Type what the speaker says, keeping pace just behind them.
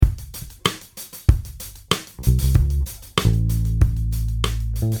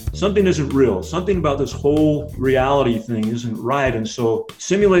something isn't real. Something about this whole reality thing isn't right. And so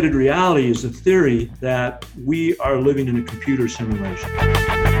simulated reality is the theory that we are living in a computer simulation.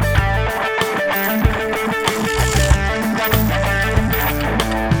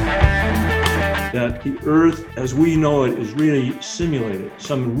 That the Earth, as we know it, is really simulated.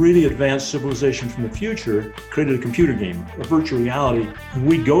 Some really advanced civilization from the future created a computer game, a virtual reality, and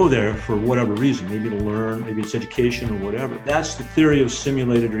we go there for whatever reason, maybe to learn, maybe it's education or whatever. That's the theory of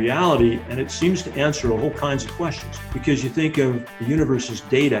simulated reality, and it seems to answer a whole kinds of questions, because you think of the universe as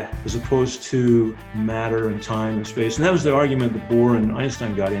data as opposed to matter and time and space, and that was the argument that Bohr and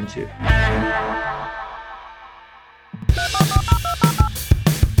Einstein got into.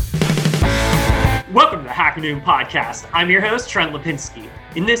 Welcome to the Hacker Noon Podcast. I'm your host, Trent Lipinski.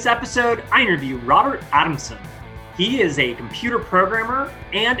 In this episode, I interview Robert Adamson. He is a computer programmer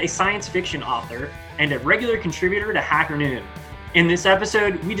and a science fiction author and a regular contributor to Hacker Noon. In this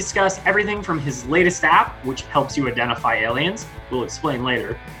episode, we discuss everything from his latest app, which helps you identify aliens, we'll explain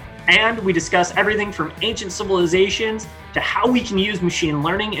later, and we discuss everything from ancient civilizations to how we can use machine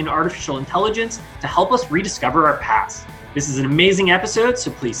learning and artificial intelligence to help us rediscover our past. This is an amazing episode,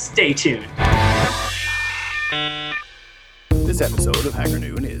 so please stay tuned. This episode of Hacker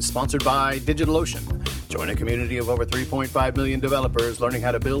Noon is sponsored by DigitalOcean. Join a community of over 3.5 million developers learning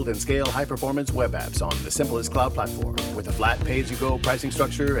how to build and scale high-performance web apps on the simplest cloud platform. With a flat pay-as-you-go pricing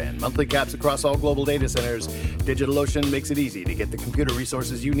structure and monthly caps across all global data centers, DigitalOcean makes it easy to get the computer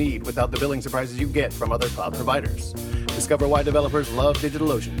resources you need without the billing surprises you get from other cloud providers. Discover why developers love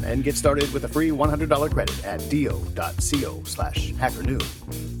DigitalOcean and get started with a free $100 credit at do.co/hackernoon.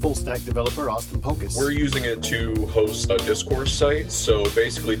 Full-stack developer Austin Pocus. We're using it to host a discourse site. So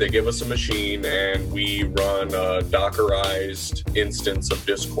basically they give us a machine and we run a Dockerized instance of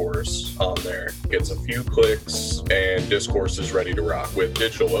discourse on there. Gets a few clicks and discourse is ready to rock. With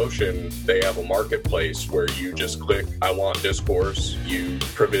DigitalOcean, they have a marketplace where you just click, I want discourse, you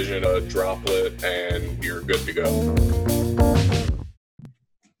provision a droplet, and you're good to go.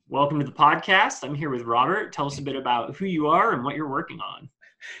 Welcome to the podcast. I'm here with Robert. Tell us a bit about who you are and what you're working on.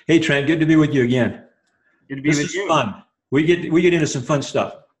 Hey, Trent, good to be with you again. Good to be with you. This is fun. We get into some fun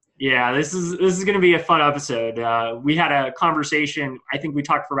stuff. Yeah, this is going to be a fun episode. We had a conversation. I think we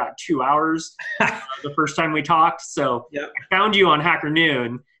talked for about 2 hours the first time we talked. So yep. I found you on Hacker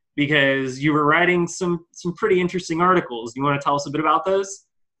Noon because you were writing some pretty interesting articles. You want to tell us a bit about those?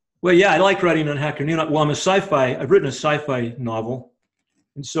 Well, yeah, I like writing on Hacker Noon. Well, I've written a sci-fi novel,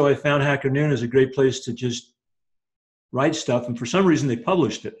 and so I found Hacker Noon as a great place to just write stuff. And for some reason, they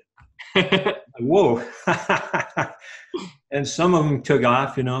published it. Whoa. And some of them took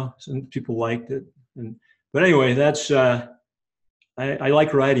off, some people liked it. But anyway, that's, I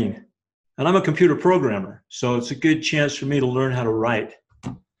like writing. And I'm a computer programmer, so it's a good chance for me to learn how to write.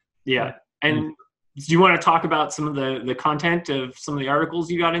 Yeah. And do you want to talk about some of the content of some of the articles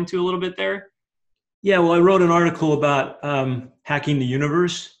you got into a little bit there? Yeah, well, I wrote an article about hacking the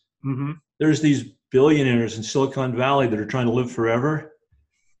universe. Mm-hmm. There's these billionaires in Silicon Valley that are trying to live forever.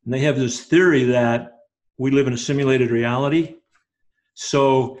 And they have this theory that we live in a simulated reality.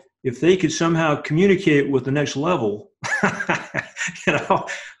 So if they could somehow communicate with the next level,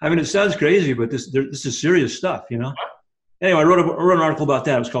 it sounds crazy, but this is serious stuff, Anyway, I wrote an article about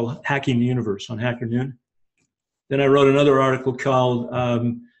that. It was called Hacking the Universe on Hacker Noon. Then I wrote another article called,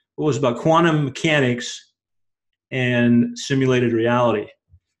 about quantum mechanics and simulated reality.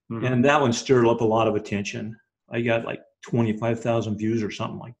 Mm-hmm. And that one stirred up a lot of attention. I got like 25,000 views or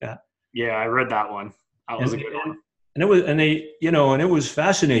something like that. Yeah, I read that one. That was a good one. And it was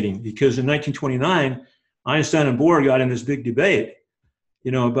fascinating because in 1929, Einstein and Bohr got in this big debate,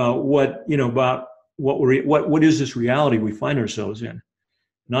 about what is this reality we find ourselves in.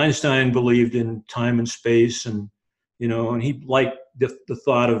 And Einstein believed in time and space, and he liked the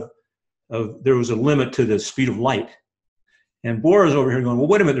thought of there was a limit to the speed of light. And Bohr is over here going, well,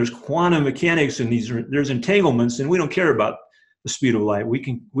 wait a minute, there's quantum mechanics and there's entanglements, and we don't care about the speed of light. We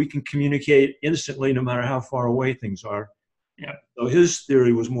can communicate instantly no matter how far away things are. Yeah. So his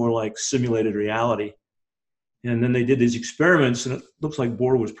theory was more like simulated reality. And then they did these experiments, and it looks like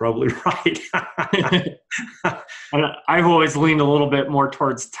Bohr was probably right. I've always leaned a little bit more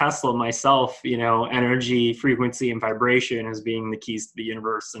towards Tesla myself, energy, frequency, and vibration as being the keys to the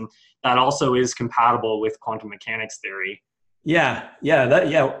universe. And that also is compatible with quantum mechanics theory. Yeah.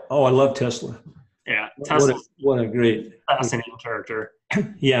 Oh, I love Tesla. Yeah. Tesla. What a great fascinating character.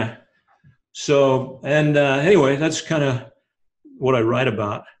 Yeah. So, and anyway, that's kind of what I write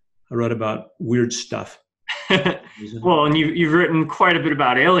about. I write about weird stuff. Well, and you've written quite a bit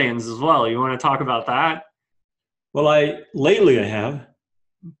about aliens as well. You want to talk about that? Well, lately I have.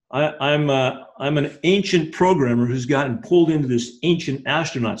 I'm an ancient programmer who's gotten pulled into this ancient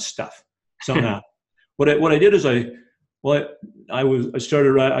astronaut stuff somehow. What I did is I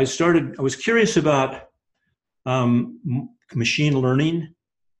was curious about machine learning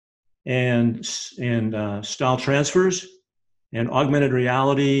and style transfers and augmented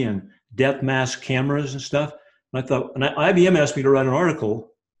reality and depth mask cameras and stuff. And I thought, and IBM asked me to write an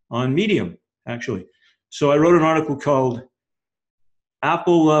article on Medium, actually. So I wrote an article called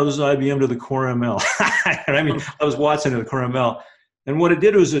Apple Loves IBM to the Core ML. And I mean, I was Watson to the Core ML. And what it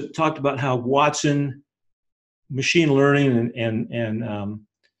did was it talked about how Watson, machine learning and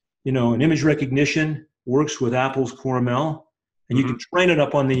image recognition works with Apple's Core ML. And you can train it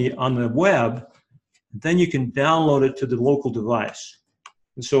up on the web. Then you can download it to the local device.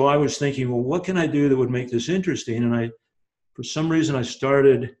 And so I was thinking, well, what can I do that would make this interesting? And for some reason, I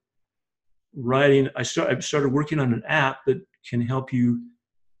started writing. I started working on an app that can help you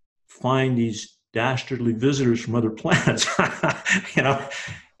find these dastardly visitors from other planets.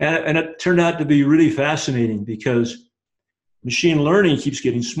 And it turned out to be really fascinating because machine learning keeps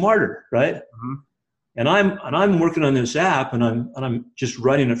getting smarter, right? Mm-hmm. And I'm working on this app, and I'm just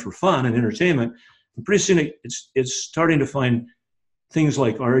writing it for fun and entertainment. And pretty soon it's starting to find things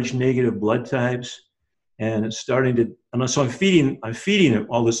like Rh negative blood types, and it's starting to. And so I'm feeding it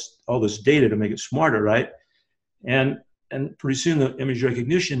all this data to make it smarter, right? And pretty soon the image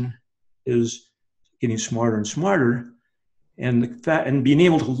recognition is getting smarter and smarter, and being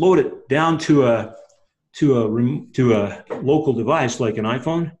able to load it down to a local device like an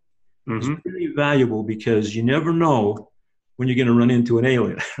iPhone. It's really valuable because you never know when you're going to run into an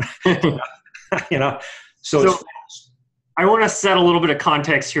alien. So I want to set a little bit of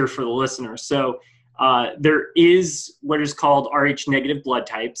context here for the listener. So there is what is called Rh negative blood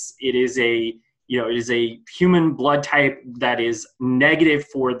types. It is a human blood type that is negative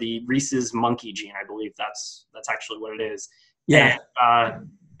for the Rhesus monkey gene. I believe that's actually what it is. Yeah.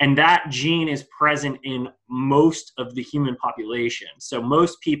 And that gene is present in most of the human population. So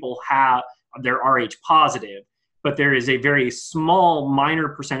most people they're Rh positive, but there is a very small, minor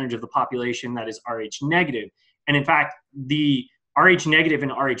percentage of the population that is Rh negative. And in fact, the Rh negative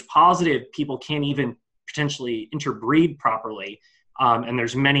and Rh positive people can't even potentially interbreed properly. And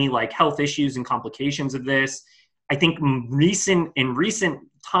there's many like health issues and complications of this. I think in recent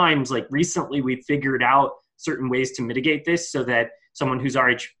times, like recently, we figured out certain ways to mitigate this so that someone who's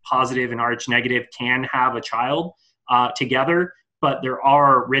Rh positive and Rh negative can have a child together, but there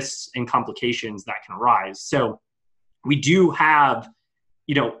are risks and complications that can arise. So we do have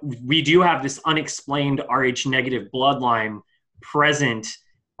this unexplained Rh negative bloodline present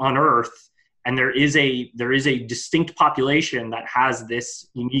on Earth, and there is a distinct population that has this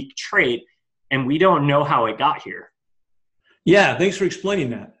unique trait, and we don't know how it got here. Yeah, thanks for explaining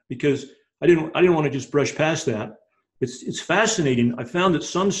that, because I didn't want to just brush past that. It's fascinating. I found that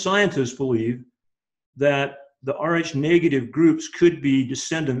some scientists believe that the Rh negative groups could be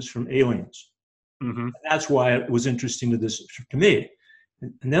descendants from aliens. Mm-hmm. That's why it was interesting to me.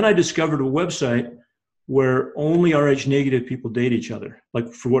 And then I discovered a website where only Rh negative people date each other,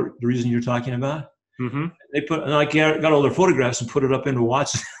 like for the reason you're talking about. Mm-hmm. And I got all their photographs and put it up into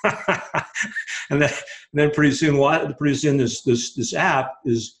Watson. and then pretty soon this app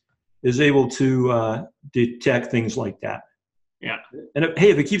is able to detect things like that. Yeah. And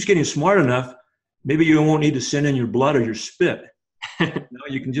if it keeps getting smart enough, maybe you won't need to send in your blood or your spit.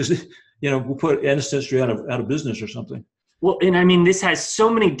 You can just, we'll put ancestry out of business or something. Well, and I mean, this has so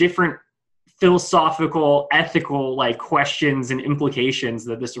many different philosophical, ethical questions and implications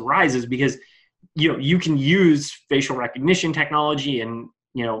that this arises because, you can use facial recognition technology and,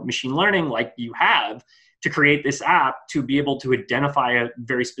 machine learning like you have to create this app to be able to identify a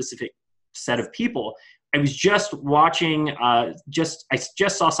very specific set of people. I was just watching, I just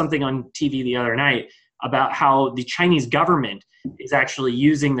saw something on TV the other night about how the Chinese government is actually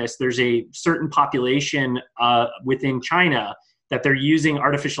using this. There's a certain population within China that they're using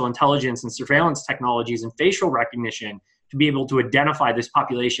artificial intelligence and surveillance technologies and facial recognition to be able to identify this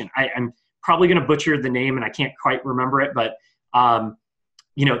population. I'm probably going to butcher the name and I can't quite remember it, but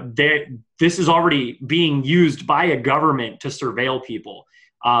this is already being used by a government to surveil people.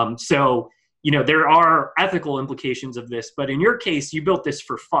 So there are ethical implications of this, but in your case, you built this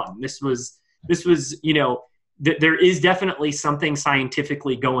for fun. This was there is definitely something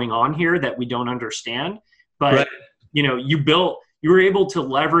scientifically going on here that we don't understand, but right. You were able to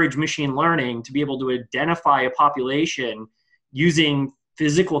leverage machine learning to be able to identify a population using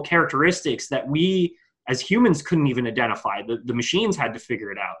physical characteristics that we as humans couldn't even identify. The machines had to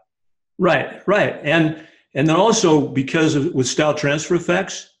figure it out. Right. And then also because with style transfer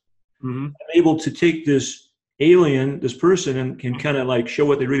effects, Mm-hmm. I'm able to take this alien, this person, and can kind of like show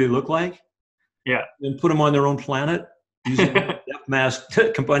what they really look like. Yeah. And put them on their own planet using death mask,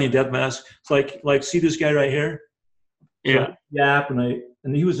 companion death mask. It's like see this guy right here? Yeah. So, yeah.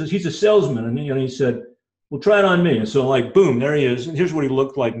 And he's a salesman, and he said, "Well, try it on me." And so like, boom, there he is. And here's what he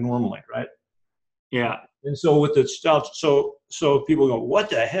looked like normally, right? Yeah. And so with the stuff, so people go, "What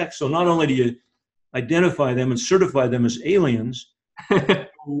the heck?" So not only do you identify them and certify them as aliens,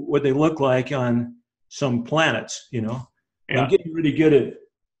 what they look like on some planets, Yeah. I'm getting really good at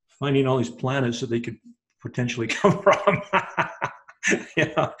finding all these planets that they could potentially come from.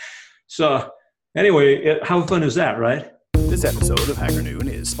 Yeah. So anyway, how fun is that, right? This episode of Hacker Noon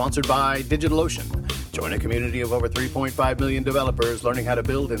is sponsored by DigitalOcean. Join a community of over 3.5 million developers learning how to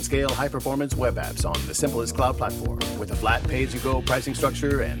build and scale high-performance web apps on the simplest cloud platform. With a flat pay-as-you-go pricing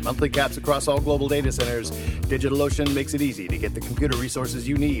structure and monthly caps across all global data centers, DigitalOcean makes it easy to get the computer resources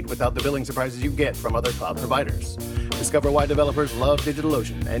you need without the billing surprises you get from other cloud providers. Discover why developers love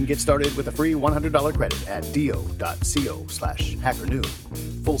DigitalOcean and get started with a free $100 credit at do.co/hackernoon.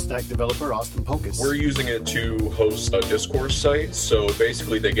 Full-stack developer Austin Pocus. We're using it to host a discourse site. So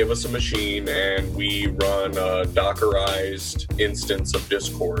basically they give us a machine and we run a Dockerized instance of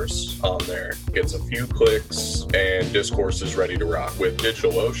discourse on there. Gets a few clicks and discourse is ready to rock. With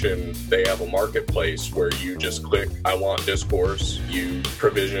DigitalOcean, they have a marketplace where you just click, I want discourse, you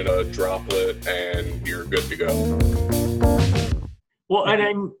provision a droplet, and you're good to go. Well,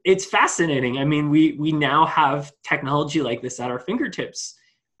 and it's fascinating. I mean, we now have technology like this at our fingertips.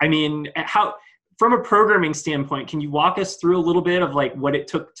 I mean, from a programming standpoint, can you walk us through a little bit of like what it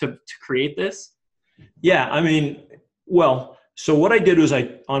took to create this? Yeah, I mean, well, so what I did was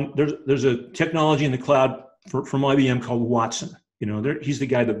there's a technology in the cloud from IBM called Watson. He's the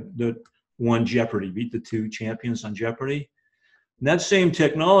guy that won Jeopardy, beat the two champions on Jeopardy. And that same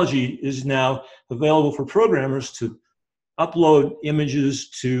technology is now available for programmers to upload images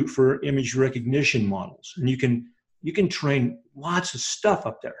for image recognition models, and you can train lots of stuff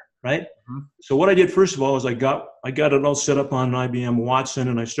up there, right? Mm-hmm. So what I did first of all is I got it all set up on IBM Watson,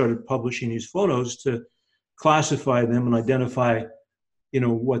 and I started publishing these photos to classify them and identify,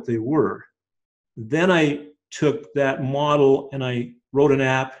 what they were. Then I took that model and I wrote an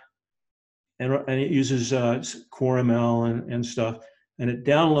app, and it uses CoreML and stuff, and it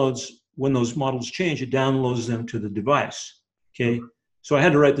downloads. When those models change, it downloads them to the device. Okay, so I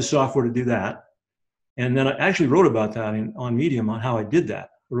had to write the software to do that, and then I actually wrote about that on Medium on how I did that.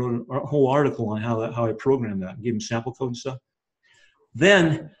 I wrote a whole article on how I programmed that, and gave them sample code and stuff.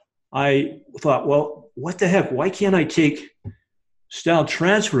 Then I thought, well, what the heck? Why can't I take style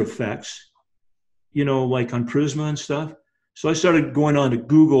transfer effects, like on Prisma and stuff? So I started going on to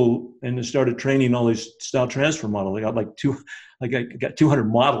Google and started training all these style transfer models. I got 200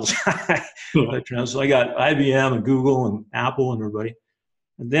 models. So I got IBM and Google and Apple and everybody.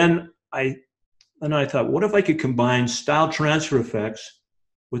 And then I thought, what if I could combine style transfer effects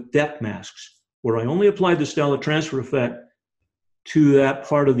with depth masks, where I only applied the style transfer effect to that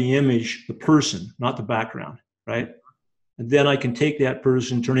part of the image, the person, not the background, right? And then I can take that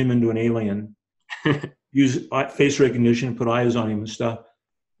person, turn him into an alien, use face recognition and put eyes on him and stuff,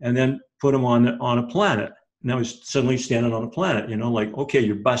 and then put him on a planet. Now he's suddenly standing on a planet, like, okay,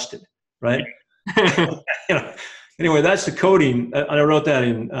 you're busted, right? Anyway, that's the coding. I wrote that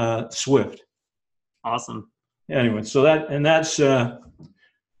in Swift. Awesome. Anyway, so that's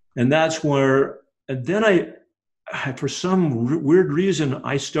where, and then I for some weird reason,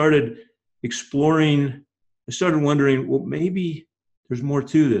 I started exploring. I started wondering, well, maybe there's more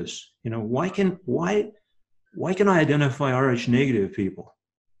to this. Why can I identify Rh negative people?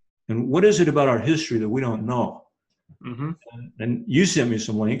 And what is it about our history that we don't know? Mm-hmm. And you sent me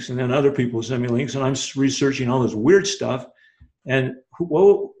some links, and then other people sent me links, and I'm researching all this weird stuff. And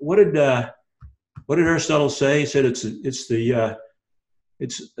what did Aristotle say? He said it's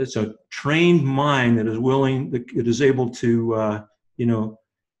a trained mind that is able to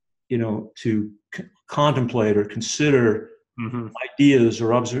to contemplate or consider mm-hmm. ideas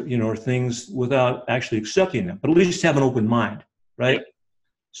or or things without actually accepting them, but at least have an open mind, right?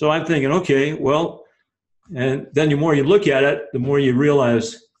 So I'm thinking, okay, well, and then the more you look at it, the more you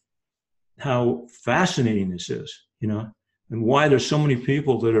realize how fascinating this is, and why there's so many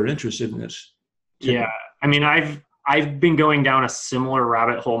people that are interested in this. Yeah, I mean, I've been going down a similar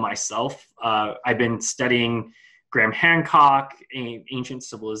rabbit hole myself. I've been studying Graham Hancock, Ancient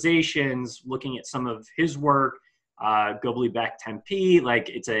Civilizations, looking at some of his work, Göbekli Tepe. Like,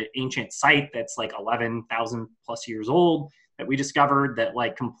 it's an ancient site that's like 11,000 plus years old that we discovered that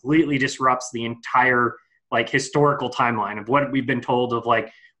like completely disrupts the entire like historical timeline of what we've been told of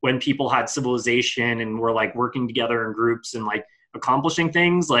like when people had civilization and were like working together in groups and like accomplishing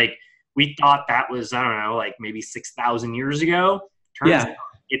things. Like we thought that was, I don't know, like maybe 6,000 years ago. Turns out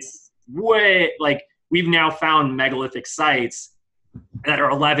it's way, like we've now found megalithic sites that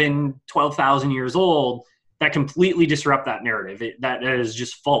are 11, 12,000 years old that completely disrupt that narrative. That is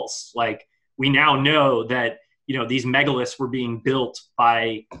just false. Like we now know that, you know, these megaliths were being built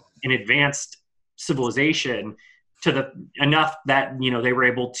by an advanced civilization to the enough that, you know, they were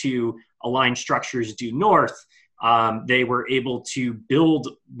able to align structures due north. They were able to build,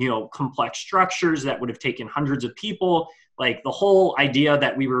 you know, complex structures that would have taken hundreds of people. Like the whole idea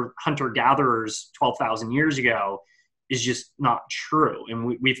that we were hunter-gatherers 12,000 years ago is just not true. And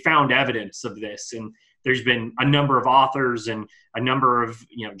we found evidence of this. And there's been a number of authors and a number of,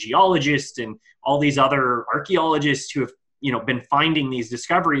 you know, geologists and all these other archaeologists who have, you know, been finding these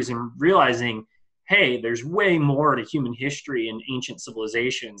discoveries and realizing, hey, there's way more to human history and ancient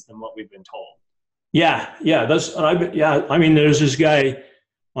civilizations than what we've been told. Yeah. I mean, there's this guy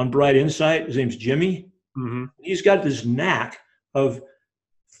on Bright Insight. His name's Jimmy. Mm-hmm. He's got this knack of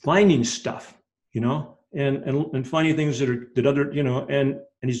finding stuff, you know, and finding things that other, you know, and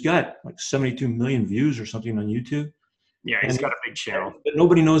he's got like 72 million views or something on YouTube. Yeah, he's got a big channel. But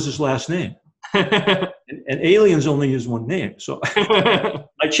nobody knows his last name. and aliens only use one name. So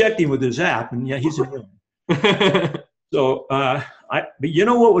I checked him with his app, and yeah, he's an alien. So, but you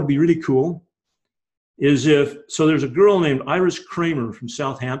know what would be really cool is so there's a girl named Iris Kramer from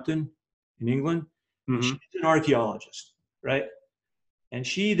Southampton in England. Mm-hmm. She's an archaeologist, right? And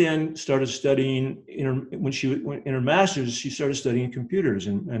she then started studying, when she went in her master's, she started studying computers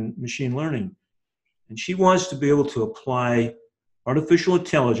and machine learning. And she wants to be able to apply artificial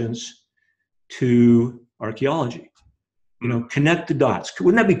intelligence to archaeology, you know, connect the dots.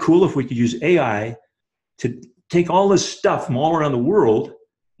 Wouldn't that be cool if we could use AI to take all this stuff from all around the world,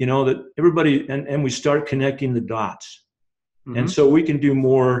 you know, that everybody, and we start connecting the dots. Mm-hmm. And so we can do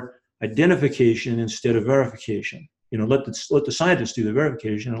more identification instead of verification. You know, let the scientists do the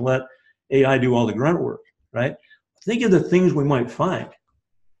verification and let AI do all the grunt work, right? Think of the things we might find,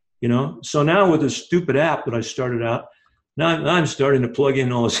 you know? So now with this stupid app that I started out, now I'm starting to plug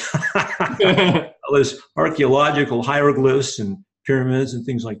in all this, all this archaeological hieroglyphs and pyramids and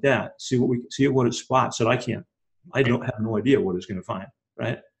things like that. See what it spots that I don't have no idea what it's going to find,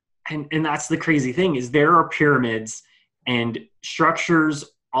 right? And that's the crazy thing is there are pyramids and structures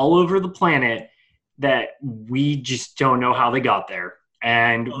all over the planet that we just don't know how they got there.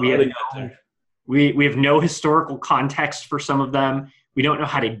 And we have no historical context for some of them. We don't know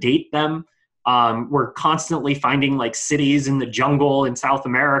how to date them. We're constantly finding like cities in the jungle in South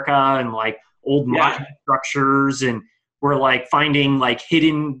America and like old Mayan structures. And we're like finding like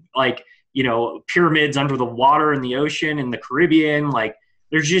hidden, like, you know, pyramids under the water in the ocean in the Caribbean. Like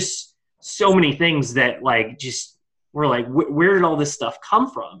there's just so many things that like, just, we're like, where did all this stuff come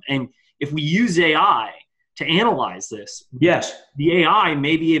from? And if we use AI to analyze this, yes, the AI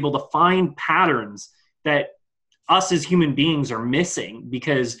may be able to find patterns that us as human beings are missing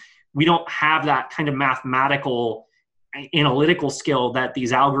because we don't have that kind of mathematical analytical skill that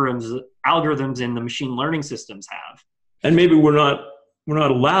these algorithms in the machine learning systems have. And maybe we're not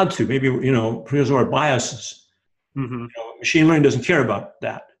allowed to. Maybe, you know, because of our biases. Mm-hmm. You know, machine learning doesn't care about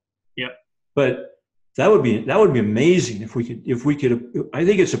that. Yep. But that would be amazing if we could. I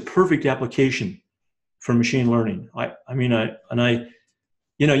think it's a perfect application for machine learning.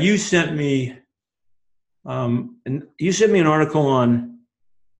 You know, you sent me an article on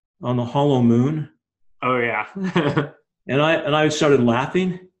the hollow moon. Oh yeah. and I started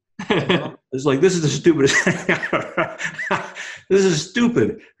laughing. It's like, this is the stupidest. This is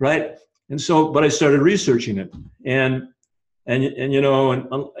stupid, right? And so, but I started researching it, and you know,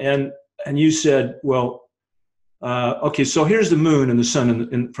 and you said, well, okay, so here's the moon and the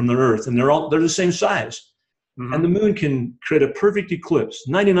sun from the Earth, and they're the same size. Mm-hmm. And the moon can create a perfect eclipse.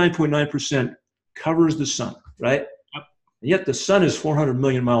 99.9% covers the sun, right? Yep. And yet the sun is 400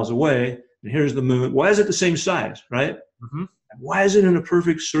 million miles away, and here's the moon. Why is it the same size, right? Mm-hmm. Why is it in a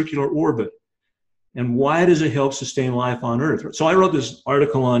perfect circular orbit? And why does it help sustain life on Earth? So I wrote this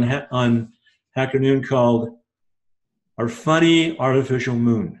article on Hacker Noon called "Our Funny Artificial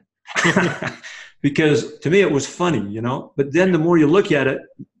Moon." Because to me it was funny, you know, but then the more you look at it,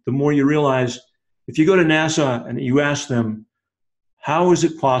 the more you realize if you go to NASA and you ask them, how is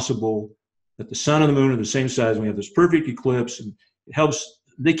it possible that the sun and the moon are the same size and we have this perfect eclipse, and it helps,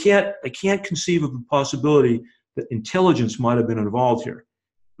 they can't conceive of the possibility that intelligence might have been involved here.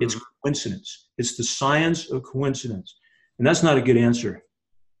 It's coincidence. It's the science of coincidence. And that's not a good answer.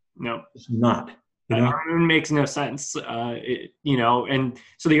 No, it's not. You know? Our moon makes no sense. And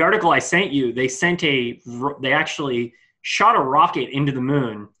so the article I sent you, they actually shot a rocket into the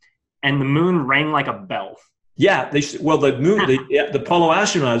moon, and the moon rang like a bell. Yeah, the moon, the Apollo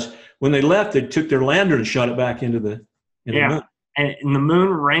astronauts, when they left, they took their lander and shot it back into the moon. And the moon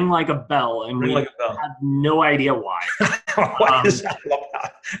rang like a bell, and we had no idea why. What is that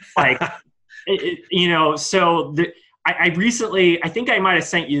about? I recently, I think I might have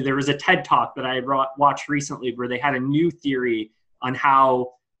sent you, there was a TED Talk that I had watched recently where they had a new theory on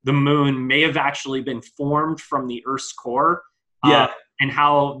how the moon may have actually been formed from the Earth's core. And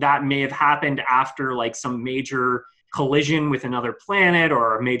how that may have happened after like some major collision with another planet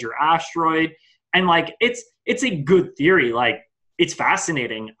or a major asteroid. And like, it's a good theory. Like, it's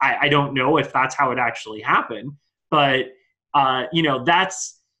fascinating. I don't know if that's how it actually happened, but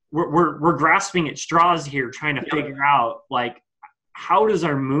we're grasping at straws here, trying to figure out like, how does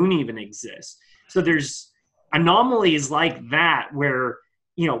our moon even exist? So there's anomalies like that where,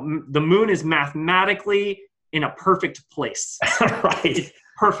 the moon is mathematically in a perfect place. Right. It's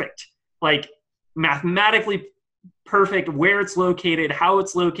perfect. Like mathematically perfect, where it's located, how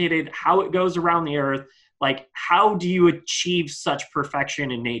it goes around the Earth. Like, how do you achieve such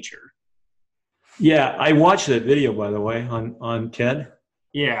perfection in nature? Yeah, I watched that video, by the way, on TED.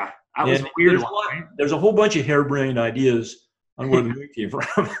 Yeah, that was weird. There's a whole bunch of harebrained ideas on where the moon came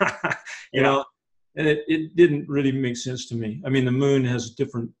from. you know, and it didn't really make sense to me. I mean, the moon has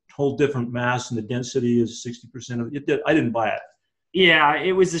whole different mass, and the density is 60% of it. I didn't buy it. Yeah,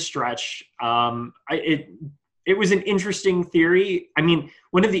 it was a stretch. It was an interesting theory. I mean,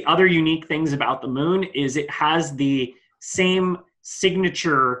 one of the other unique things about the moon is it has the same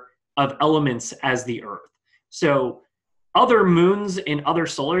signature of elements as the Earth. So other moons in other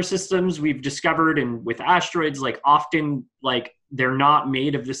solar systems we've discovered, and with asteroids, like often like they're not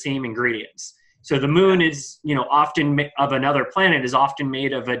made of the same ingredients. So the moon is, often of another planet is often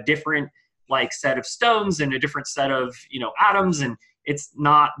made of a different like set of stones and a different set of, atoms. And it's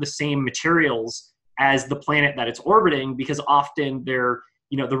not the same materials as the planet that it's orbiting, because often they're,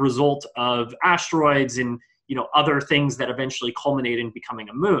 the result of asteroids and, other things that eventually culminate in becoming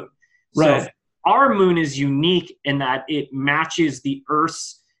a moon. Right. So our moon is unique in that it matches the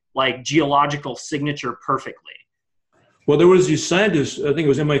Earth's like geological signature perfectly. Well, there was these scientists, I think it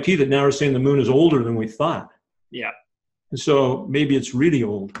was MIT, that now are saying the moon is older than we thought. Yeah. And so maybe it's really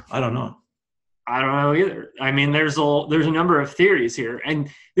old. I don't know. I don't know either. I mean, there's a number of theories here. And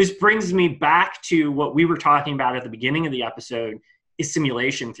this brings me back to what we were talking about at the beginning of the episode, is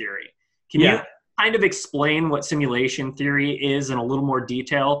simulation theory. Can you kind of explain what simulation theory is in a little more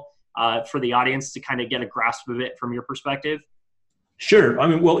detail for the audience to kind of get a grasp of it from your perspective? Sure. I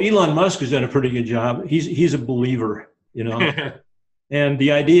mean, well, Elon Musk has done a pretty good job. He's a believer. And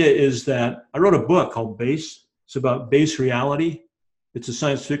the idea is that I wrote a book called Base. It's about base reality. It's a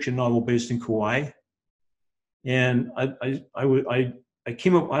science fiction novel based in Kauai. And I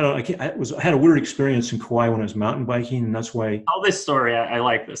came up, I had a weird experience in Kauai when I was mountain biking, and that's why. Tell this story. I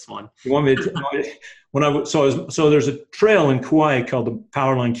like this one. You want me to? So there's a trail in Kauai called the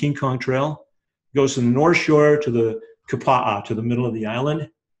Powerline King Kong Trail. It goes from the North Shore to the Kapa'a, to the middle of the island.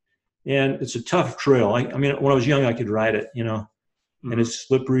 And it's a tough trail. I mean, when I was young, I could ride it, and it's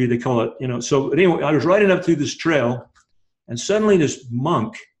slippery. They call it, So but anyway, I was riding up through this trail, and suddenly this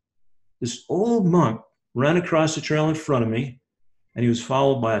old monk, ran across the trail in front of me, and he was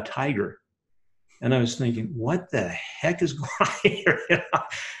followed by a tiger. And I was thinking, what the heck is going on here?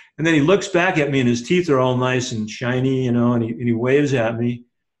 And then he looks back at me, and his teeth are all nice and shiny, and he waves at me.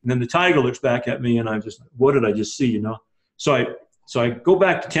 And then the tiger looks back at me, and I'm just, what did I just see, So I go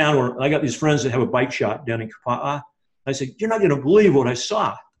back to town where I got these friends that have a bike shop down in Kapa'a. I said, you're not going to believe what I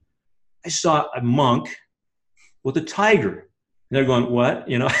saw. I saw a monk with a tiger. And they're going, what?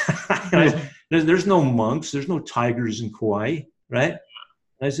 There's no monks. There's no tigers in Kauai, right?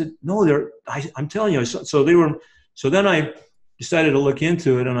 And I said, no, I'm telling you. So then I decided to look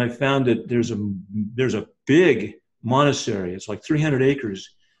into it, and I found that there's a big monastery. It's like 300 acres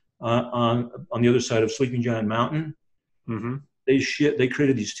on the other side of Sleeping Giant Mountain. Mm-hmm. They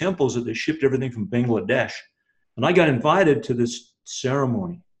created these temples that they shipped everything from Bangladesh. And I got invited to this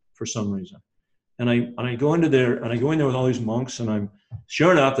ceremony for some reason. And I go in there with all these monks, and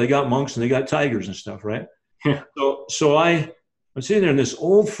sure enough, they got monks and they got tigers and stuff, right? Yeah. So I'm sitting there, and this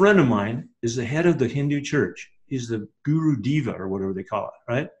old friend of mine is the head of the Hindu church. He's the Guru Deva, or whatever they call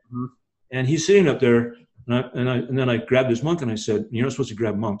it, right? Mm-hmm. And he's sitting up there, and then I grabbed this monk, and I said, you're not supposed to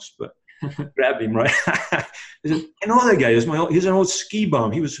grab monks, but grabbed him, right? I said, I know that guy. He's an old ski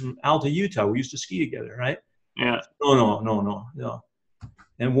bum. He was from Alta, Utah. We used to ski together, right? Yeah. No.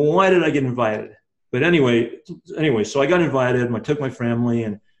 And why did I get invited? But anyway, so I got invited and I took my family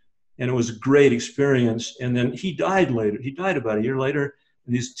and it was a great experience. And then he died later. He died about a year later.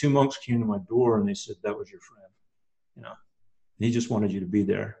 And these two monks came to my door and they said, that was your friend, you know, and he just wanted you to be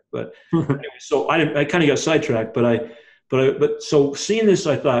there. But anyway, so I kind of got sidetracked, but so seeing this,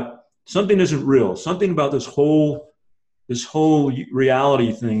 I thought something isn't real. Something about this whole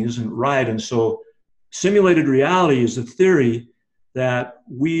reality thing isn't right. And so simulated reality is the theory that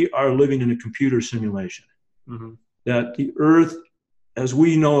we are living in a computer simulation, that the earth as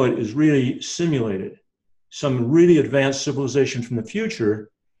we know it is really simulated. Some really advanced civilization from the future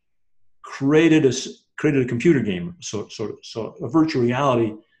created a computer game, so a virtual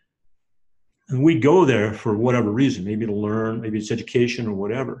reality. And we go there for whatever reason, maybe to learn, maybe it's education or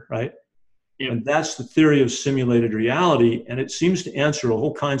whatever, right? Yep. And that's the theory of simulated reality. And it seems to answer a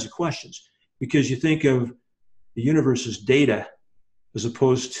whole kinds of questions, because you think of the universe as data as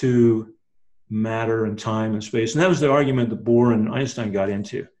opposed to matter and time and space. And that was the argument that Bohr and Einstein got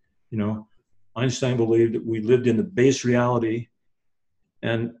into. You know, Einstein believed that we lived in the base reality,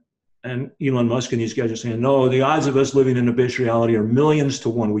 and Elon Musk and these guys are saying, no, the odds of us living in a base reality are millions to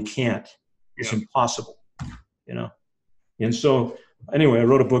one. We can't. It's impossible, you know? And so anyway, I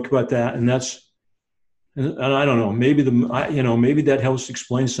wrote a book about that, and I don't know, maybe maybe that helps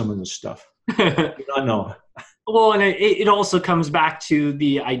explain some of this stuff. I don't know. Well, and it also comes back to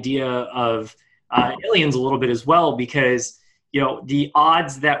the idea of aliens a little bit as well, because, you know, the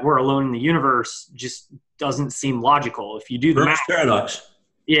odds that we're alone in the universe just doesn't seem logical. If you do the math, paradox.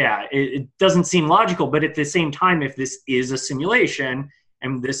 Yeah, it doesn't seem logical. But at the same time, if this is a simulation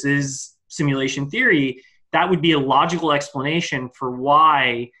and this is simulation theory, that would be a logical explanation for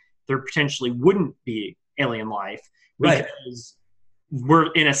why there potentially wouldn't be alien life. Right. Because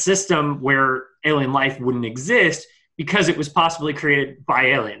we're in a system where alien life wouldn't exist because it was possibly created by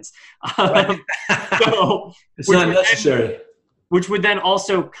aliens. Right. So, it's not necessary. Which would then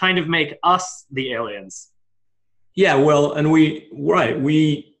also kind of make us the aliens. Yeah, well, and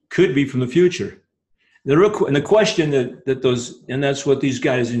we could be from the future. And the question that's what these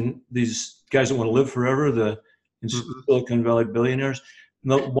guys that want to live forever, Silicon Valley billionaires.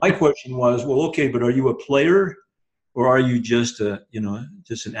 My question was, well, okay, but are you a player or are you just an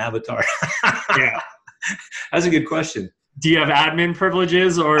avatar? Yeah, that's a good question. Do you have admin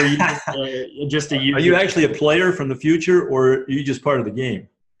privileges, or are you just a user? Are you actually a player from the future, or are you just part of the game?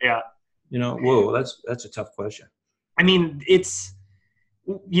 Yeah. You know, whoa, that's a tough question. I mean, it's,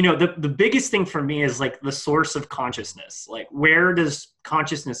 you know, the biggest thing for me is like the source of consciousness. Like, where does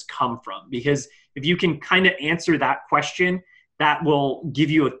consciousness come from? Because if you can kind of answer that question, that will give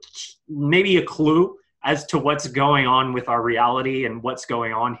you maybe a clue as to what's going on with our reality and what's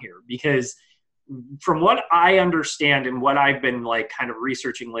going on here. Because from what I understand and what I've been like kind of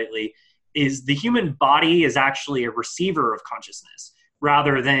researching lately, is the human body is actually a receiver of consciousness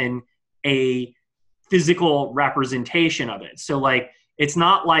rather than a physical representation of it. So like, it's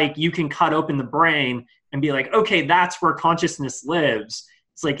not like you can cut open the brain and be like, okay, that's where consciousness lives.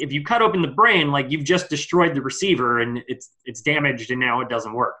 It's like, if you cut open the brain, like you've just destroyed the receiver and it's damaged and now it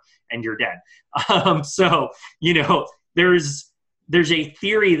doesn't work and you're dead. So, you know, there's a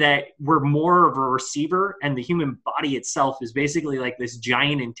theory that we're more of a receiver, and the human body itself is basically like this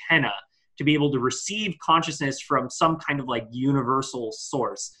giant antenna to be able to receive consciousness from some kind of like universal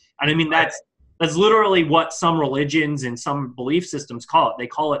source. And I mean, that's literally what some religions and some belief systems call it. They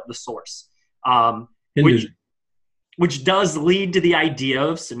call it the source, which does lead to the idea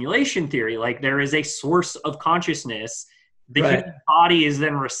of simulation theory. Like, there is a source of consciousness. The human body is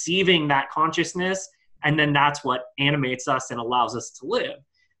then receiving that consciousness, and then that's what animates us and allows us to live.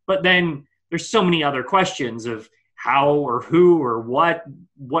 But then there's so many other questions of how or who or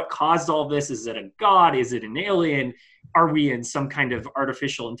what caused all this. Is it a god? Is it an alien? Are we in some kind of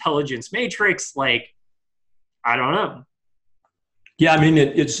artificial intelligence matrix? Like, I don't know. Yeah, I mean,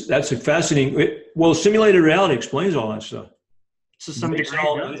 that's a fascinating. Simulated reality explains all that stuff. To some degree,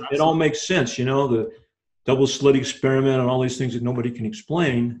 it all makes sense. You know, the double slit experiment and all these things that nobody can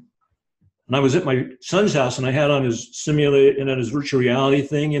explain. And I was at my son's house, and I had on his simulated and his virtual reality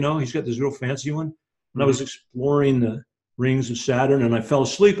thing. You know, he's got this real fancy one. And I was exploring the rings of Saturn, and I fell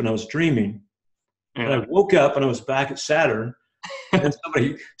asleep, and I was dreaming. Yeah. And I woke up, and I was back at Saturn, and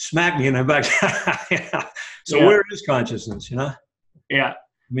somebody smacked me, and I'm back. Yeah. So where is consciousness? You know? Yeah. I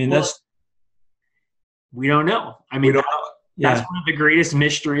mean, we don't know. I mean, that's one of the greatest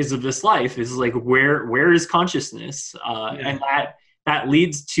mysteries of this life is like, where is consciousness? And that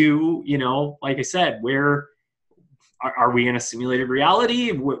leads to, you know, like I said, where are we in a simulated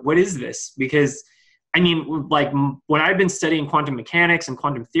reality? What is this? Because I mean, like when I've been studying quantum mechanics and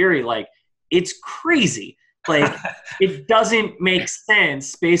quantum theory, like it's crazy. Like, it doesn't make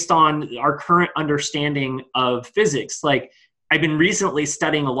sense based on our current understanding of physics. Like, I've been recently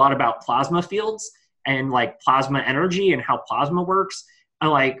studying a lot about plasma fields and like plasma energy and how plasma works. And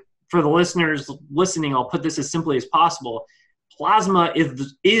like, for the listeners listening, I'll put this as simply as possible. Plasma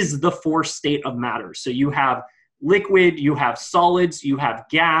is the fourth state of matter. So you have liquid, you have solids, you have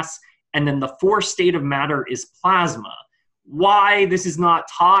gas, and then the fourth state of matter is plasma. Why this is not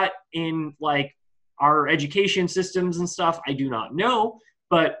taught in like our education systems and stuff, I do not know,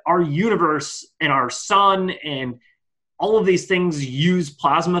 but our universe and our sun and all of these things use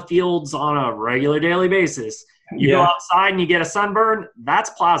plasma fields on a regular daily basis. You go outside and you get a sunburn,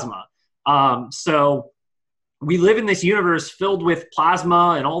 that's plasma. So we live in this universe filled with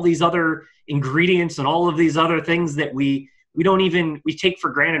plasma and all these other ingredients and all of these other things that we take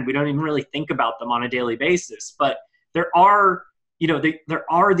for granted. We don't even really think about them on a daily basis. But there are, there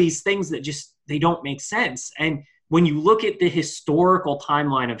are these things that just, they don't make sense. And when you look at the historical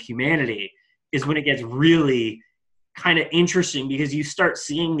timeline of humanity is when it gets really kind of interesting, because you start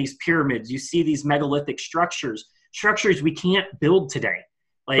seeing these pyramids, you see these megalithic structures we can't build today.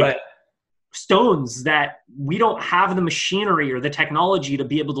 Like right. Stones that we don't have the machinery or the technology to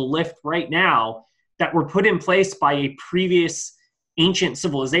be able to lift right now that were put in place by a previous ancient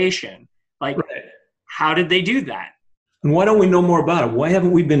civilization. Like, right. How did they do that? And why don't we know more about it? Why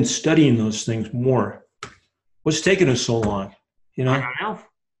haven't we been studying those things more? What's taken us so long? I don't know.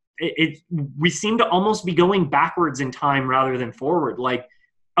 We seem to almost be going backwards in time rather than forward. Like,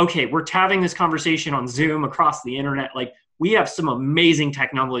 okay, we're having this conversation on Zoom across the internet. Like, we have some amazing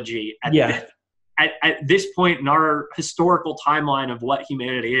technology at this point in our historical timeline of what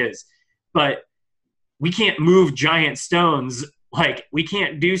humanity is. But we can't move giant stones. Like, we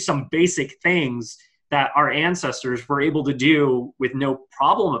can't do some basic things that our ancestors were able to do with no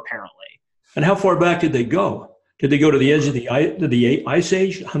problem, apparently. And how far back did they go? Did they go to the edge of the Ice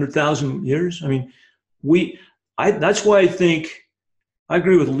Age, 100,000 years? I mean, that's why I think, I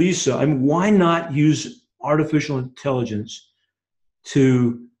agree with Lisa. I mean, why not use artificial intelligence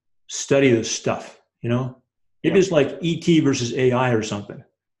to study this stuff, Maybe it's like ET versus AI or something.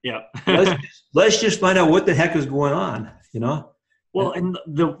 Yeah. let's just find out what the heck is going on, Well, and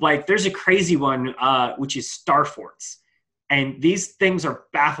there's a crazy one, which is star forts. And these things are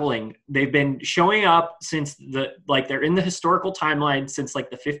baffling. They've been showing up since they're in the historical timeline since like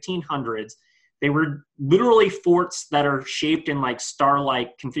the 1500s. They were literally forts that are shaped in like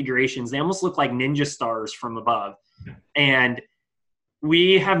star-like configurations. They almost look like ninja stars from above. And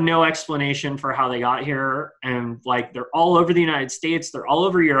we have no explanation for how they got here. And like, they're all over the United States. They're all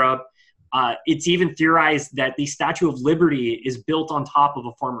over Europe. It's even theorized that the Statue of Liberty is built on top of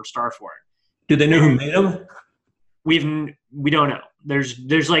a former star fort. Do they know who made them? We don't know.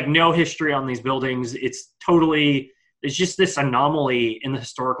 There's like no history on these buildings. It's just this anomaly in the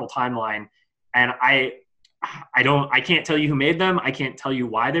historical timeline. And I can't tell you who made them. I can't tell you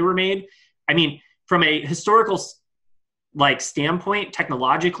why they were made. I mean, from a historical standpoint,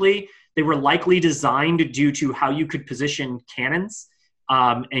 technologically, they were likely designed due to how you could position cannons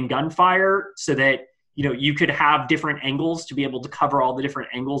and gunfire so that, you could have different angles to be able to cover all the different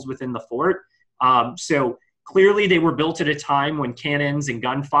angles within the fort. So clearly they were built at a time when cannons and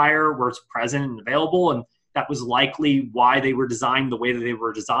gunfire were present and available, and that was likely why they were designed the way that they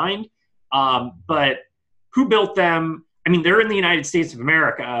were designed. But who built them? I mean, they're in the United States of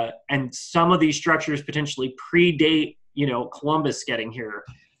America, and some of these structures potentially predate, Columbus getting here.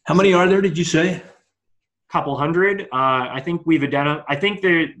 How many are there, did you say? Couple hundred. I think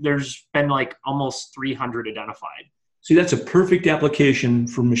there's been like almost 300 identified. See, that's a perfect application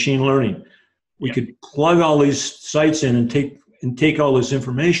for machine learning. We could plug all these sites in and take all this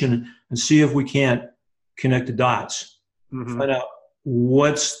information and see if we can't connect the dots. Mm-hmm. Find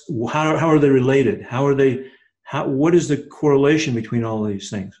out how are they related? What is the correlation between all of these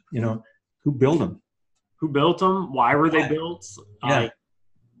things? Who built them? Who built them? Why were they built? Yeah.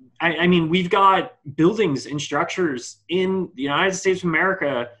 I mean, we've got buildings and structures in the United States of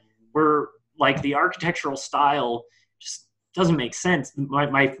America where like the architectural style just doesn't make sense.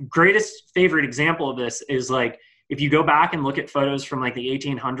 My greatest favorite example of this is like, if you go back and look at photos from like the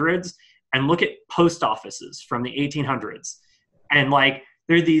 1800s and look at post offices from the 1800s, and like,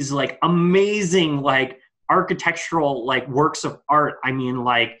 they're these like amazing, like architectural, like works of art. I mean,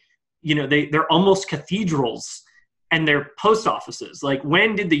 like, they're almost cathedrals. And they're post offices. Like,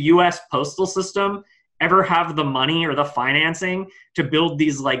 when did the U.S. postal system ever have the money or the financing to build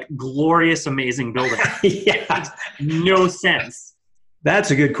these like glorious, amazing buildings? Yeah. It makes no sense.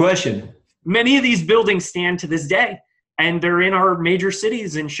 That's a good question. Many of these buildings stand to this day. and they're in our major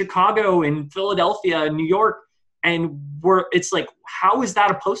cities in Chicago and Philadelphia and New York. And it's like, how is that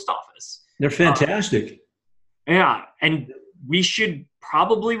a post office? They're fantastic. Yeah. And we should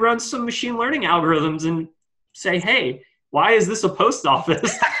probably run some machine learning algorithms and say, hey, why is this a post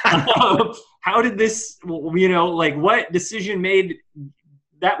office? How did this, like what decision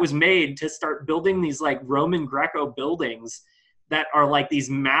was made to start building these like Roman Greco buildings that are like these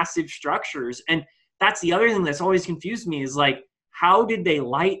massive structures? And that's the other thing that's always confused me is like, how did they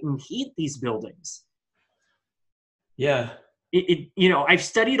light and heat these buildings? Yeah. I've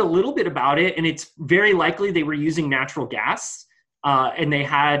studied a little bit about it, and it's very likely they were using natural gas, and they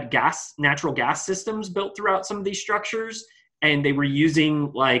had natural gas systems built throughout some of these structures, and they were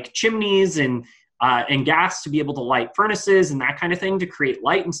using like chimneys and gas to be able to light furnaces and that kind of thing to create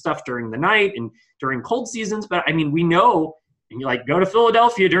light and stuff during the night and during cold seasons. But I mean, we know, and you like go to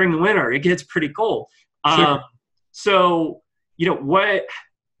Philadelphia during the winter, it gets pretty cold. Sure. So, what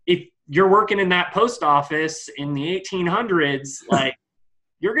if you're working in that post office in the 1800s, like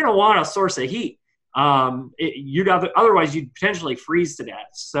you're going to want a source of heat. Otherwise you'd potentially freeze to death.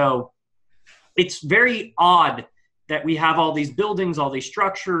 So it's very odd that we have all these buildings, all these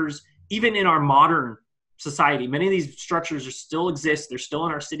structures, even in our modern society. Many of these structures still exist. They're still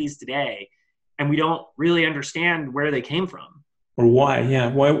in our cities today, and we don't really understand where they came from. Or why. Yeah.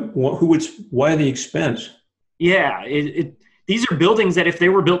 Why the expense? Yeah. These are buildings that if they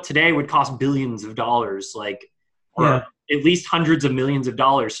were built today would cost billions of dollars, or at least hundreds of millions of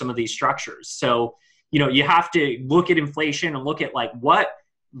dollars, some of these structures. So, you have to look at inflation and look at like what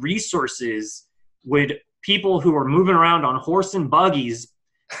resources would people who are moving around on horse and buggies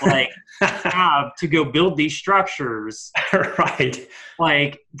have to go build these structures. Right.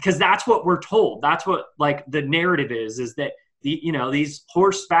 Because that's what we're told. That's what the narrative is that these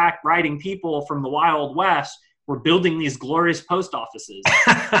horseback riding people from the Wild West were building these glorious post offices.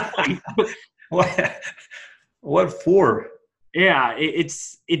 What for? Yeah,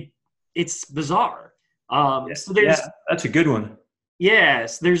 it's bizarre. So that's a good one.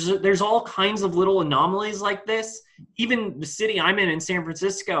 Yes, there's all kinds of little anomalies like this. Even the city I'm in San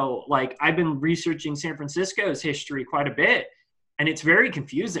Francisco, I've been researching San Francisco's history quite a bit, and it's very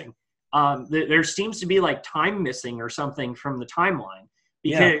confusing. There seems to be time missing or something from the timeline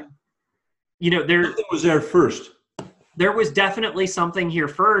because there was there first. There was definitely something here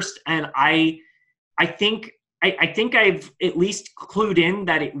first, and I think I've at least clued in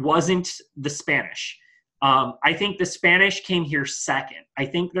that it wasn't the Spanish. I think the Spanish came here second. I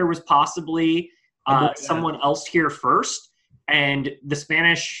think there was possibly someone else here first, and the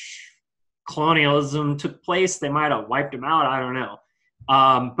Spanish colonialism took place. They might have wiped them out. I don't know.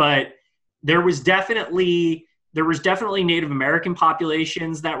 But there was definitely Native American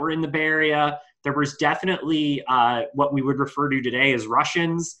populations that were in the Bay Area. There was definitely what we would refer to today as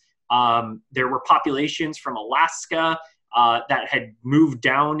Russians. There were populations from Alaska that had moved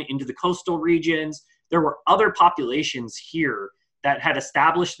down into the coastal regions. There were other populations here that had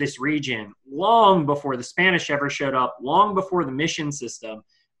established this region long before the Spanish ever showed up, long before the mission system.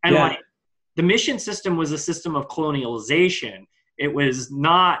 And the mission system was a system of colonialization. It was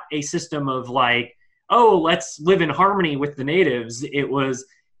not a system of let's live in harmony with the natives. It was,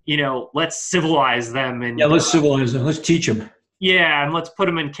 let's civilize them. And let's civilize them. Let's teach them. Yeah, and let's put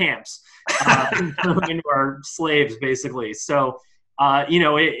them in camps, into our slaves, basically. So,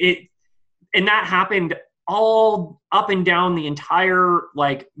 and that happened all up and down the entire,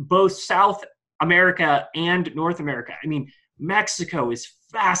 both South America and North America. I mean, Mexico is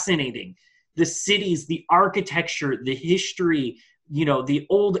fascinating. The cities, the architecture, the history, the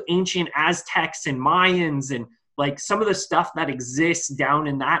old ancient Aztecs and Mayans, and some of the stuff that exists down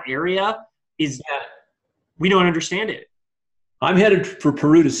in that area we don't understand it. I'm headed for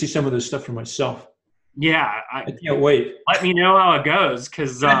Peru to see some of this stuff for myself. Yeah. I can't wait. Let me know how it goes.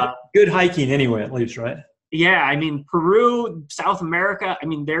 Cause good hiking anyway, at least, right? Yeah. I mean, Peru, South America,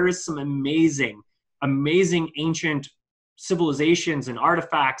 there is some amazing ancient civilizations and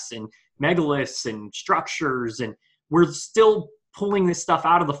artifacts and megaliths and structures. And we're still pulling this stuff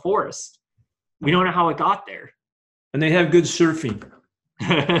out of the forest. We don't know how it got there. And they have good surfing.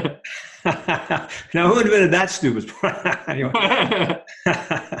 Now, who invented that stupid? Anyway.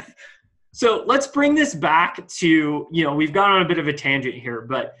 So let's bring this back to, we've gone on a bit of a tangent here,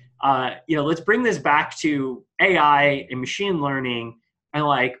 but, let's bring this back to AI and machine learning.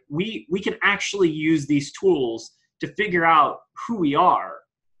 And we can actually use these tools to figure out who we are.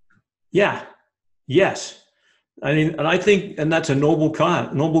 Yeah. Yes. And I think that's a noble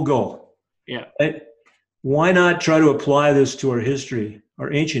goal. Yeah. Why not try to apply this to our history,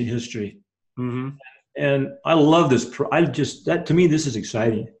 our ancient history, mm-hmm. and I love this. That to me, this is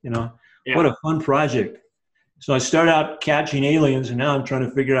exciting. Yeah. What a fun project. So I started out catching aliens, and now I'm trying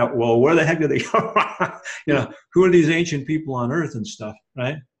to figure out, well, where the heck do they come from? Who are these ancient people on Earth and stuff,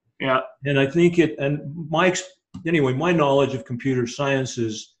 right? Yeah. And I think my knowledge of computer science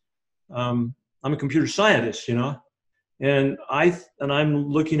is, I'm a computer scientist, and I'm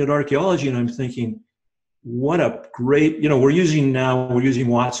looking at archaeology, and I'm thinking, what a great, we're using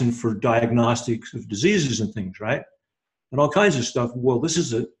Watson for diagnostics of diseases and things, right? And all kinds of stuff. Well, this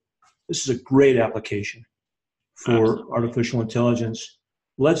is a great application for Absolutely. artificial intelligence.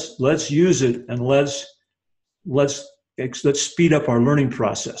 Let's use it, and let's speed up our learning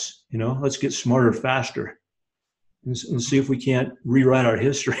process. Let's get smarter faster, and see if we can't rewrite our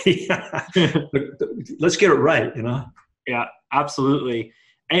history. Let's get it right. Yeah, absolutely.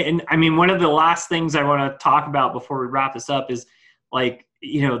 And I mean, one of the last things I want to talk about before we wrap this up is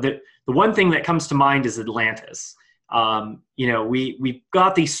the one thing that comes to mind is Atlantis. We've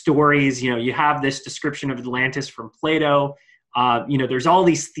got these stories, you have this description of Atlantis from Plato. There's all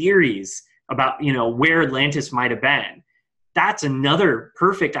these theories about, where Atlantis might have been. That's another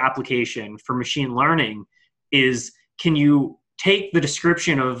perfect application for machine learning is, can you take the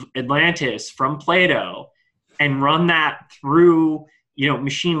description of Atlantis from Plato and run that through,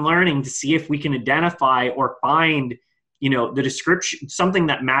 machine learning to see if we can identify or find, the description, something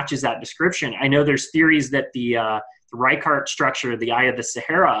that matches that description. I know there's theories that the Reichardt structure, the Eye of the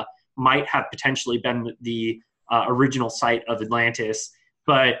Sahara, might have potentially been the original site of Atlantis,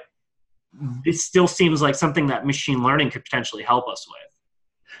 but it still seems like something that machine learning could potentially help us with.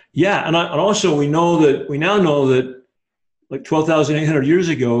 Yeah, and also we now know that like 12,800 years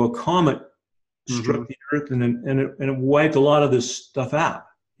ago, a comet struck the Earth and it wiped a lot of this stuff out.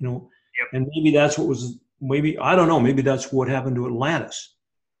 Yep. And maybe that's I don't know, maybe that's what happened to Atlantis.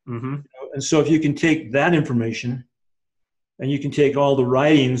 Mm-hmm. And so if you can take that information, and you can take all the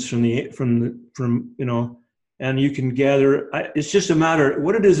writings from and you can gather. It's just a matter.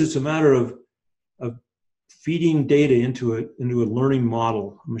 What it is, it's a matter of feeding data into a learning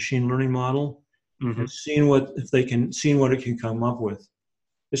model, a machine learning model, and seeing what it can come up with.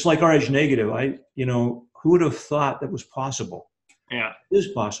 It's like RH negative. Who would have thought that was possible? Yeah, it is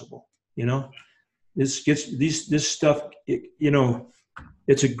possible. This stuff.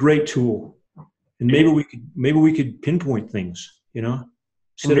 It's a great tool. And maybe we could pinpoint things,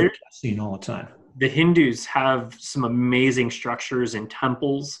 instead of guessing all the time. The Hindus have some amazing structures and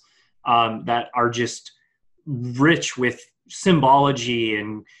temples that are just rich with symbology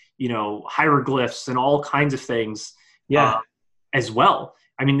and hieroglyphs and all kinds of things. Yeah, as well.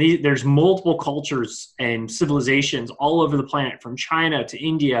 I mean, there's multiple cultures and civilizations all over the planet, from China to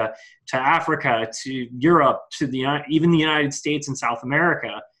India to Africa to Europe to even the United States and South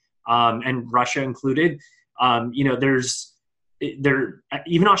America. And Russia included, there's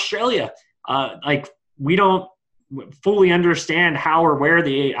even Australia. We don't fully understand how or where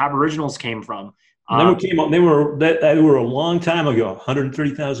the Aboriginals came from. They were a long time ago,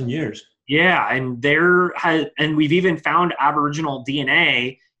 130,000 years. Yeah, and we've even found Aboriginal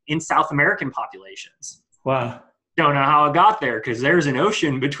DNA in South American populations. Wow. Don't know how it got there, because there's an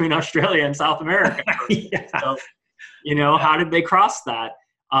ocean between Australia and South America. Yeah. So, how did they cross that?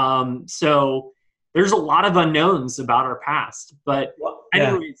 So there's a lot of unknowns about our past, but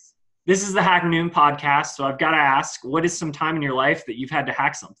anyways, This is the Hacker Noon podcast. So I've got to ask, what is some time in your life that you've had to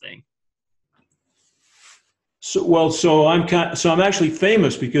hack something? So I'm actually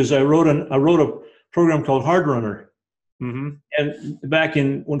famous because I wrote a program called HardRunner. Mm-hmm. And back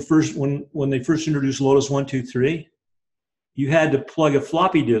in when they first introduced Lotus 1-2-3, you had to plug a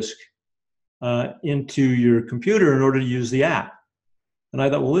floppy disk into your computer in order to use the app. And I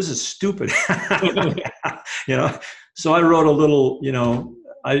thought, well, this is stupid. So I wrote a little,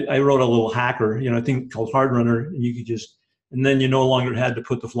 I wrote a little hacker, I think called HardRunner, and you could and then you no longer had to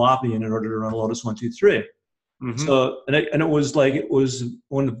put the floppy in order to run Lotus 1-2-3. Mm-hmm. So, and it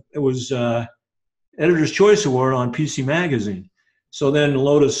was Editor's Choice Award on PC Magazine. So then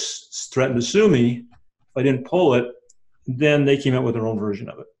Lotus threatened to sue me if I didn't pull it. Then they came out with their own version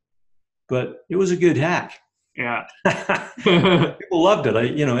of it. But it was a good hack. Yeah. People loved it.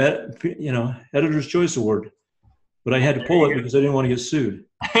 Editor's Choice Award. But I had to pull it because I didn't want to get sued.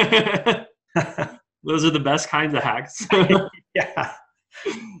 Those are the best kinds of hacks. Yeah.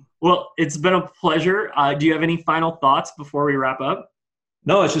 Well, it's been a pleasure. Do you have any final thoughts before we wrap up?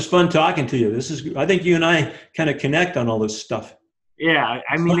 No, it's just fun talking to you. I think you and I kind of connect on all this stuff. Yeah,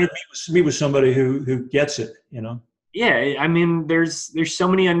 I mean, meet with somebody who gets it, Yeah, I mean, there's so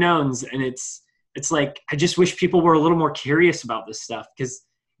many unknowns, and it's like I just wish people were a little more curious about this stuff, because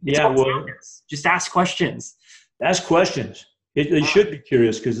Yeah, well, just ask questions. Ask questions. They should be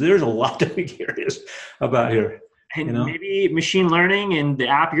curious because there's a lot to be curious about here. And maybe machine learning and the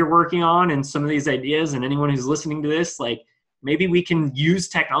app you're working on and some of these ideas, and anyone who's listening to this, like maybe we can use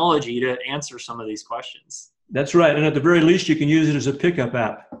technology to answer some of these questions. That's right. And at the very least, you can use it as a pickup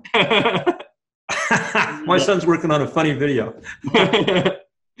app. My son's working on a funny video.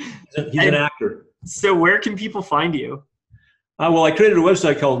 He's an actor. So where can people find you? Well, I created a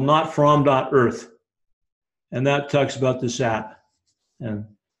website called notfrom.earth. And that talks about this app. And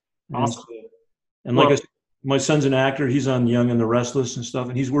awesome. And like I said, my son's an actor. He's on Young and the Restless and stuff.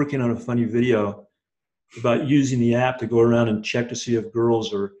 And he's working on a funny video about using the app to go around and check to see if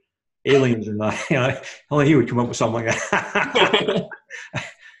girls are aliens or not. Only he would come up with something like that.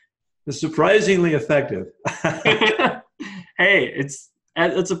 It's surprisingly effective. Hey, it's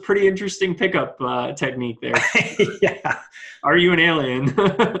a pretty interesting pickup technique there. Yeah. Are you an alien?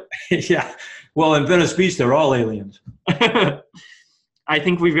 Yeah. Well, in Venice Beach, they're all aliens. I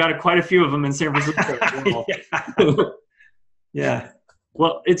think we've got quite a few of them in San Francisco as well. Yeah.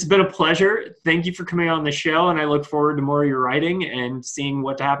 Well, it's been a pleasure. Thank you for coming on the show, and I look forward to more of your writing and seeing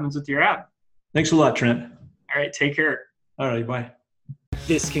what happens with your app. Thanks a lot, Trent. All right, take care. All right, bye.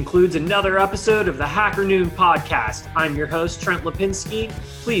 This concludes another episode of the Hacker Noon podcast. I'm your host, Trent Lipinski.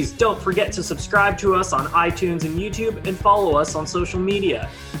 Please don't forget to subscribe to us on iTunes and YouTube and follow us on social media.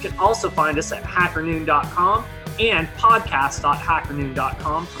 You can also find us at hackernoon.com and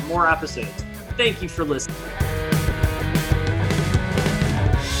podcast.hackernoon.com for more episodes. Thank you for listening.